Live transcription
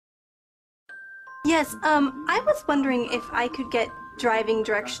Yes, I was wondering if I could get driving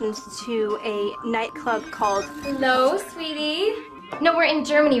directions to a nightclub called... Hello, sweetie. No, we're in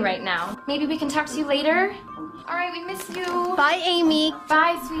Germany right now. Maybe we can talk to you later? Alright, we miss you. Bye, Amy.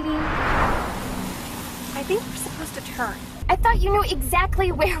 Bye, sweetie. I think we're supposed to turn. I thought you knew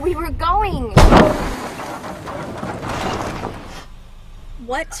exactly where we were going.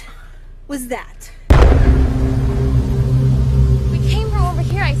 What was that? We came from over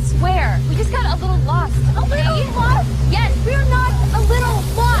here, I swear. We just got a little lost. A little lost? Yes, we're not a little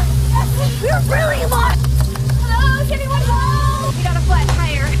lost. We're really lost! Hello, is anyone home? We got a flat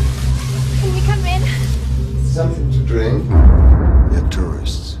tire. Can we come in? Something to drink? We're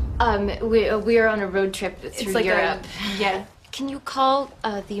tourists. We're on a road trip through like Europe. Yeah. Can you call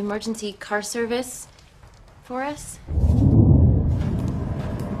the emergency car service for us?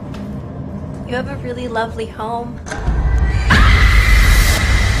 You have a really lovely home.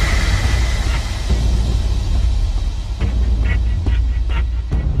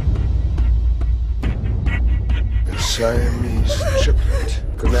 A Siamese triplet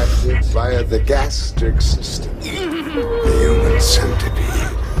connected via the gastric system. The human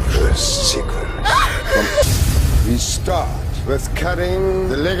centipede. First sequence. We start with cutting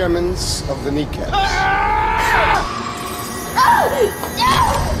the ligaments of the kneecaps.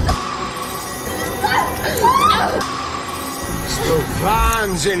 So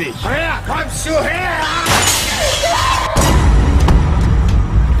wahnsinnig! Kommst du her?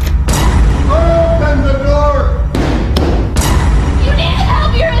 Open the door!